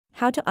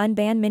how to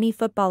unban mini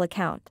football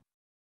account.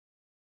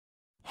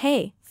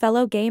 Hey,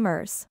 fellow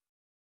gamers.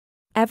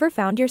 Ever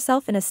found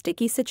yourself in a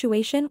sticky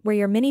situation where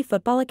your mini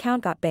football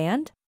account got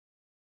banned?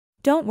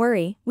 Don't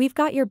worry, we've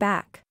got your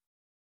back.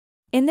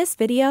 In this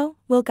video,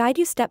 we'll guide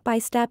you step by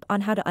step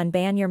on how to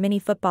unban your mini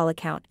football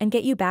account and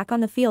get you back on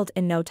the field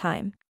in no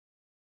time.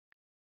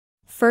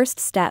 First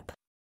step.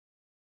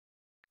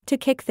 To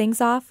kick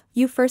things off,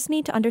 you first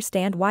need to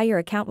understand why your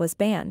account was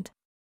banned.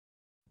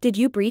 Did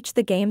you breach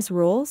the game's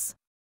rules?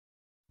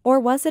 Or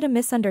was it a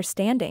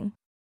misunderstanding?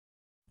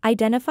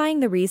 Identifying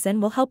the reason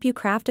will help you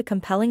craft a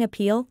compelling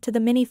appeal to the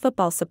mini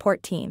football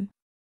support team.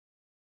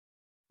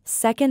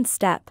 Second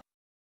step.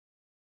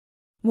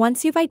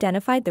 Once you've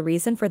identified the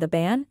reason for the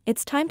ban,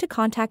 it's time to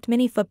contact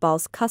mini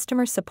football's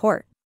customer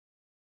support.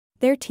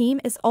 Their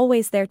team is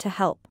always there to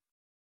help.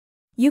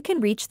 You can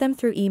reach them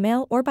through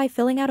email or by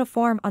filling out a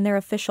form on their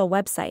official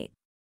website.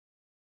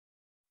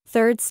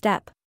 Third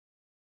step.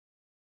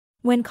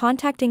 When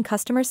contacting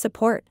customer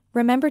support,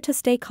 remember to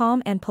stay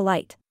calm and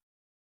polite.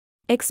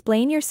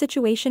 Explain your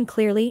situation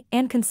clearly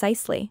and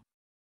concisely.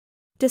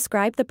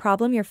 Describe the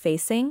problem you're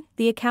facing,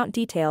 the account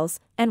details,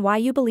 and why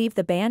you believe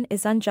the ban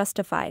is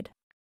unjustified.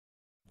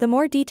 The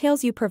more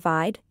details you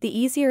provide, the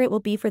easier it will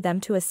be for them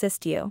to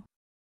assist you.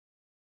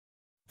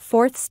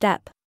 Fourth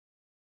step.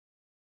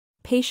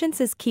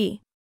 Patience is key.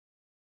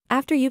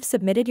 After you've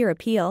submitted your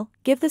appeal,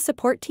 give the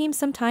support team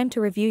some time to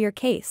review your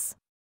case.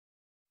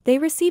 They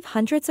receive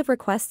hundreds of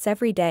requests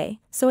every day,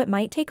 so it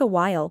might take a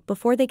while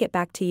before they get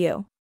back to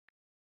you.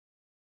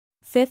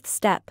 Fifth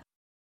step.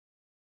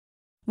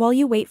 While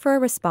you wait for a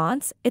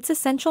response, it's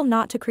essential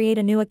not to create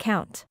a new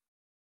account.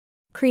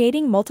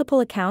 Creating multiple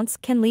accounts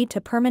can lead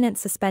to permanent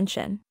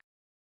suspension.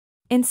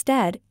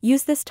 Instead,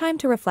 use this time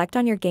to reflect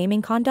on your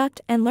gaming conduct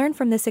and learn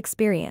from this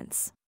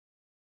experience.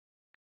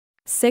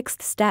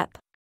 Sixth step.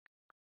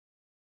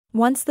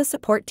 Once the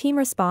support team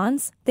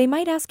responds, they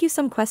might ask you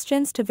some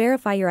questions to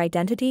verify your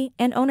identity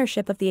and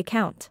ownership of the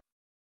account.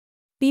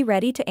 Be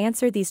ready to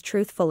answer these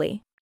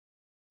truthfully.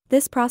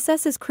 This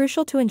process is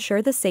crucial to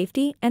ensure the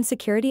safety and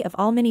security of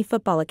all mini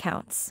football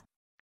accounts.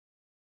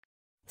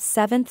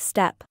 Seventh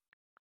step.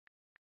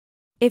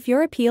 If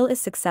your appeal is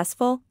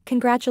successful,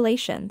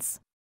 congratulations.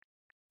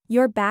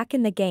 You're back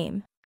in the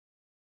game.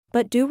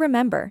 But do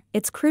remember,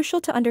 it's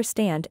crucial to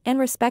understand and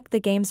respect the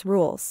game's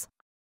rules.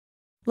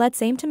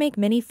 Let's aim to make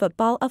mini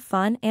football a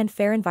fun and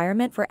fair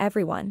environment for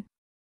everyone.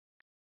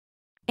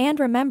 And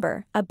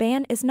remember, a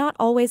ban is not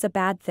always a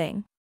bad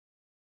thing.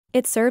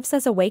 It serves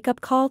as a wake-up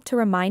call to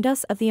remind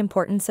us of the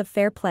importance of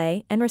fair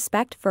play and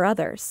respect for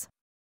others.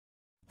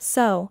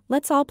 So,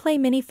 let's all play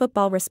mini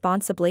football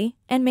responsibly,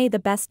 and may the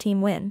best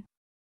team win.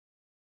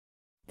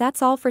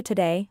 That's all for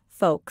today,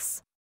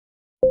 folks.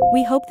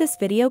 We hope this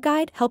video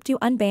guide helped you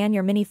unban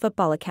your mini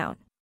football account.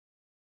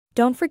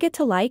 Don't forget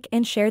to like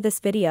and share this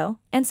video,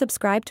 and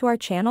subscribe to our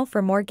channel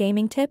for more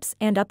gaming tips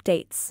and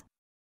updates.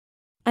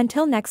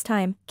 Until next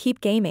time,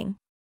 keep gaming.